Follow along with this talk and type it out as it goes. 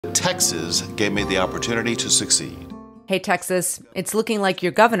Texas gave me the opportunity to succeed. Hey, Texas, it's looking like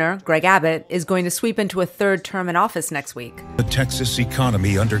your governor, Greg Abbott, is going to sweep into a third term in office next week. The Texas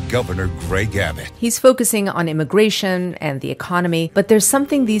economy under Governor Greg Abbott. He's focusing on immigration and the economy, but there's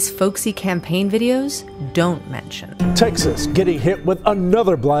something these folksy campaign videos don't mention. Texas getting hit with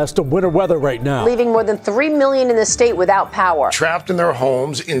another blast of winter weather right now, leaving more than 3 million in the state without power. Trapped in their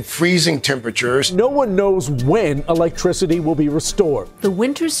homes in freezing temperatures. No one knows when electricity will be restored. The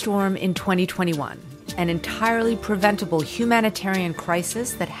winter storm in 2021. An entirely preventable humanitarian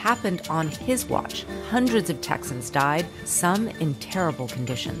crisis that happened on his watch. Hundreds of Texans died, some in terrible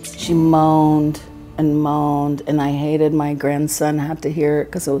conditions. She moaned and moaned, and I hated my grandson had to hear it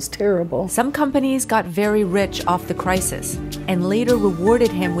because it was terrible. Some companies got very rich off the crisis and later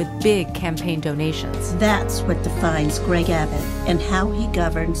rewarded him with big campaign donations. That's what defines Greg Abbott and how he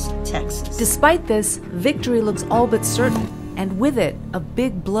governs Texas. Despite this, victory looks all but certain. And with it, a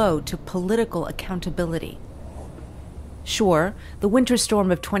big blow to political accountability. Sure, the winter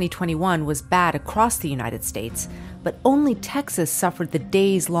storm of 2021 was bad across the United States, but only Texas suffered the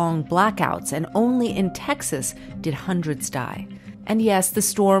days-long blackouts, and only in Texas did hundreds die. And yes, the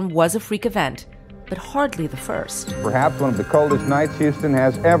storm was a freak event, but hardly the first. Perhaps one of the coldest nights Houston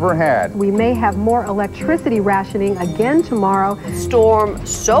has ever had. We may have more electricity rationing again tomorrow. A storm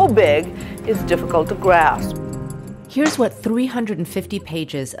so big, it's difficult to grasp. Here's what 350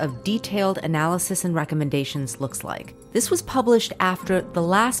 pages of detailed analysis and recommendations looks like. This was published after the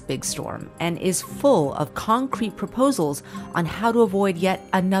last big storm and is full of concrete proposals on how to avoid yet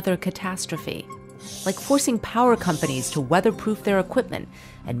another catastrophe, like forcing power companies to weatherproof their equipment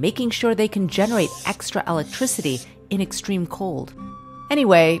and making sure they can generate extra electricity in extreme cold.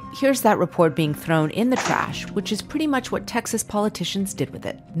 Anyway, here's that report being thrown in the trash, which is pretty much what Texas politicians did with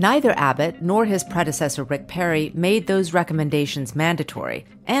it. Neither Abbott nor his predecessor Rick Perry made those recommendations mandatory,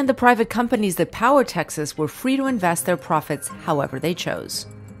 and the private companies that power Texas were free to invest their profits however they chose.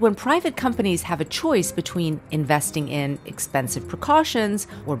 When private companies have a choice between investing in expensive precautions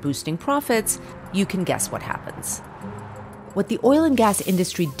or boosting profits, you can guess what happens. What the oil and gas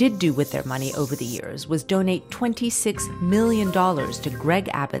industry did do with their money over the years was donate $26 million to Greg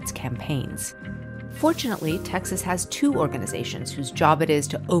Abbott's campaigns. Fortunately, Texas has two organizations whose job it is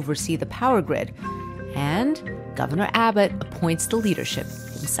to oversee the power grid, and Governor Abbott appoints the leadership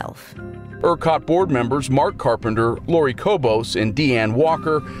himself. ERCOT board members Mark Carpenter, Lori Kobos, and Deanne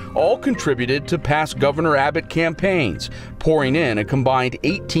Walker all contributed to past Governor Abbott campaigns, pouring in a combined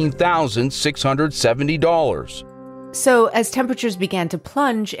 $18,670. So as temperatures began to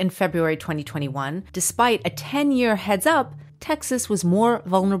plunge in February 2021, despite a 10-year heads-up, Texas was more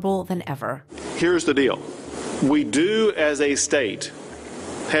vulnerable than ever. Here's the deal. We do, as a state,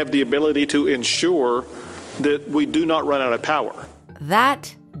 have the ability to ensure that we do not run out of power.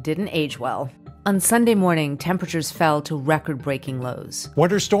 That didn't age well. On Sunday morning, temperatures fell to record-breaking lows.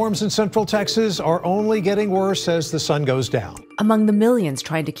 Winter storms in central Texas are only getting worse as the sun goes down. Among the millions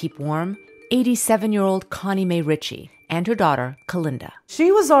trying to keep warm, 87-year-old Connie Mae Richey and her daughter, Kalinda.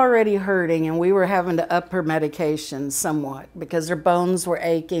 She was already hurting, and we were having to up her medication somewhat because her bones were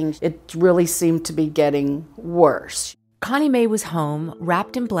aching. It really seemed to be getting worse. Connie Mae was home,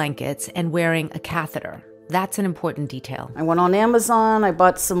 wrapped in blankets and wearing a catheter. That's an important detail. I went on Amazon, I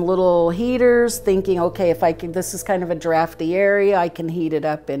bought some little heaters, thinking, okay, if I can, this is kind of a drafty area, I can heat it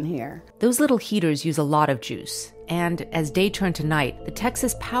up in here. Those little heaters use a lot of juice. And as day turned to night, the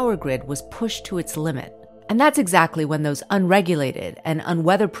Texas power grid was pushed to its limit. And that's exactly when those unregulated and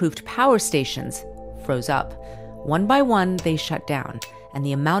unweatherproofed power stations froze up. One by one, they shut down, and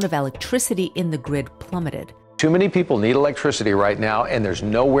the amount of electricity in the grid plummeted. Too many people need electricity right now, and there's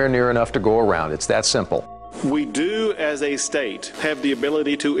nowhere near enough to go around. It's that simple. We do, as a state, have the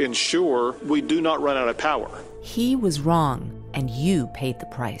ability to ensure we do not run out of power. He was wrong, and you paid the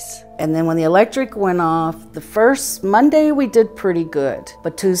price. And then when the electric went off, the first Monday we did pretty good,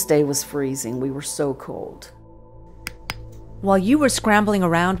 but Tuesday was freezing. We were so cold. While you were scrambling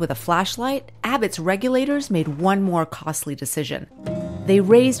around with a flashlight, Abbott's regulators made one more costly decision. They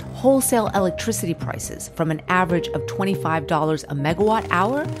raised wholesale electricity prices from an average of $25 a megawatt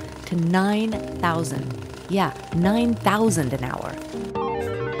hour to $9,000. Yeah, $9,000 an hour.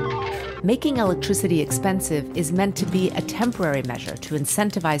 Making electricity expensive is meant to be a temporary measure to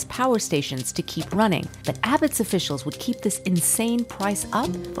incentivize power stations to keep running, but Abbott's officials would keep this insane price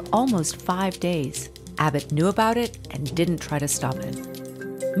up for almost 5 days. Abbott knew about it and didn't try to stop it.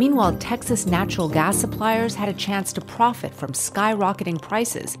 Meanwhile, Texas natural gas suppliers had a chance to profit from skyrocketing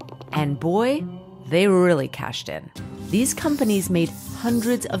prices, and boy, they really cashed in. These companies made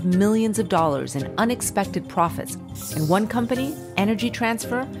hundreds of millions of dollars in unexpected profits. And one company, Energy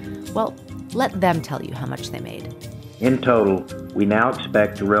Transfer, well, let them tell you how much they made. In total, we now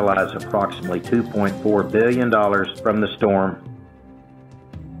expect to realize approximately $2.4 billion from the storm.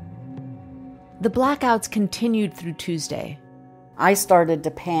 The blackouts continued through Tuesday. I started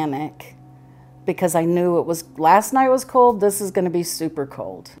to panic because I knew last night was cold, this is going to be super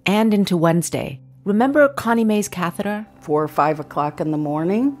cold. And into Wednesday. Remember Connie Mae's catheter? 4 or 5 o'clock in the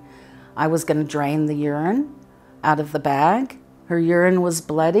morning, I was going to drain the urine out of the bag. Her urine was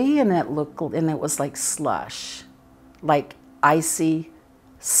bloody and it was like slush, like icy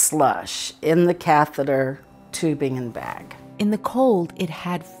slush in the catheter tubing and bag. In the cold, it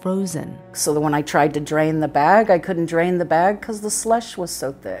had frozen. So when I tried to drain the bag, I couldn't drain the bag because the slush was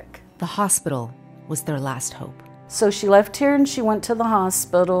so thick. The hospital was their last hope. So she left here and she went to the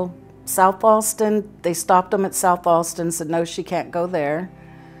hospital. South Austin, they stopped them at South Austin, said no, she can't go there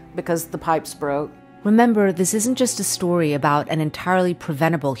because the pipes broke. Remember, this isn't just a story about an entirely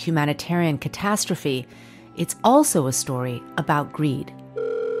preventable humanitarian catastrophe. It's also a story about greed.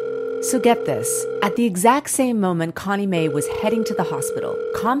 So get this. At the exact same moment Connie Mae was heading to the hospital,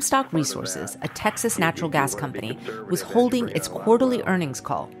 Comstock Resources, a Texas natural gas company, was holding its quarterly earnings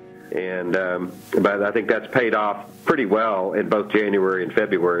call. And but I think that's paid off pretty well in both January and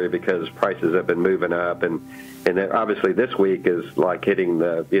February because prices have been moving up, and obviously this week is like hitting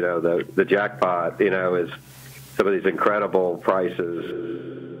the jackpot. Is some of these incredible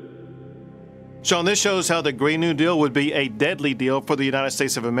prices. Sean, this shows how the Green New Deal would be a deadly deal for the United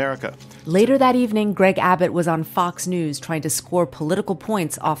States of America. Later that evening, Greg Abbott was on Fox News trying to score political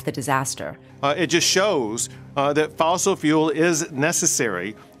points off the disaster. It just shows that fossil fuel is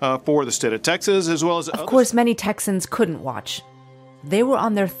necessary for the state of Texas as well as Of course, many Texans couldn't watch. They were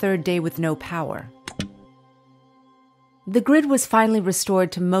on their third day with no power. The grid was finally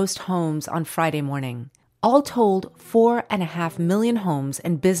restored to most homes on Friday morning. All told, 4.5 million homes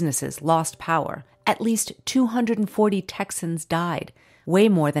and businesses lost power. At least 240 Texans died, way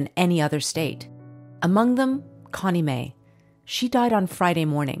more than any other state. Among them, Connie Mae. She died on Friday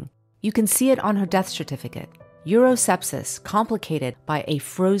morning. You can see it on her death certificate. Urosepsis complicated by a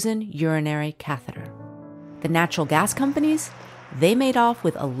frozen urinary catheter. The natural gas companies, they made off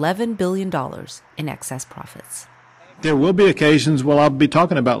with $11 billion in excess profits. There will be occasions when I'll be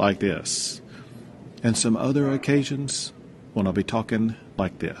talking about like this. And some other occasions when I'll be talking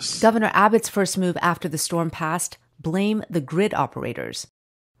like this. Governor Abbott's first move after the storm passed, blame the grid operators.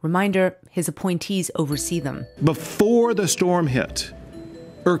 Reminder, his appointees oversee them. Before the storm hit,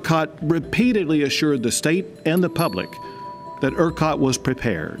 ERCOT repeatedly assured the state and the public that ERCOT was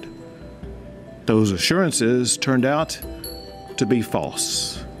prepared. Those assurances turned out to be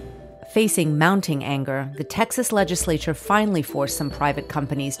false. Facing mounting anger, the Texas legislature finally forced some private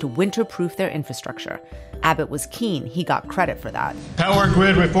companies to winter-proof their infrastructure. Abbott was keen. He got credit for that. Power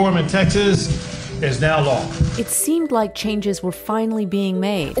grid reform in Texas is now law. It seemed like changes were finally being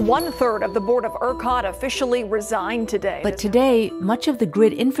made. 1/3 of the board of ERCOT officially resigned today. But today, much of the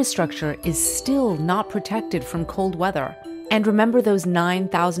grid infrastructure is still not protected from cold weather. And remember those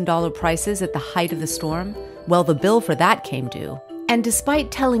 $9,000 prices at the height of the storm? Well, the bill for that came due. And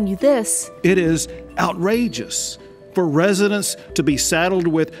despite telling you this, it is outrageous for residents to be saddled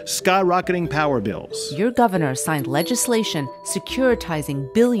with skyrocketing power bills. Your governor signed legislation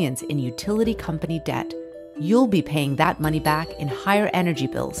securitizing billions in utility company debt. You'll be paying that money back in higher energy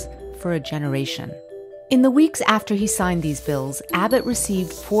bills for a generation. In the weeks after he signed these bills, Abbott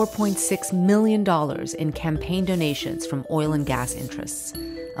received $4.6 million in campaign donations from oil and gas interests.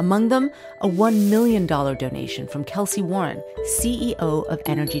 Among them, a $1 million donation from Kelsey Warren, CEO of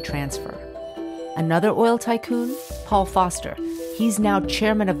Energy Transfer. Another oil tycoon, Paul Foster. He's now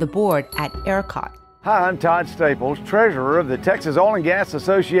chairman of the board at ERCOT. Hi, I'm Todd Staples, treasurer of the Texas Oil and Gas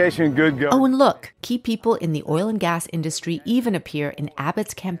Association Good Government. Oh, and look, key people in the oil and gas industry even appear in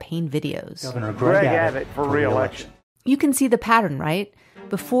Abbott's campaign videos. Governor Greg Abbott for re-election. You can see the pattern, right?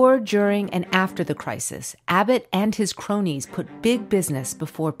 Before, during, and after the crisis, Abbott and his cronies put big business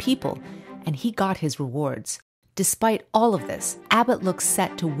before people, and he got his rewards. Despite all of this, Abbott looks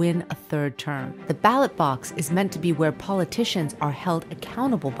set to win a third term. The ballot box is meant to be where politicians are held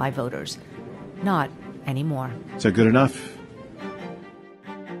accountable by voters. Not anymore. Is that good enough?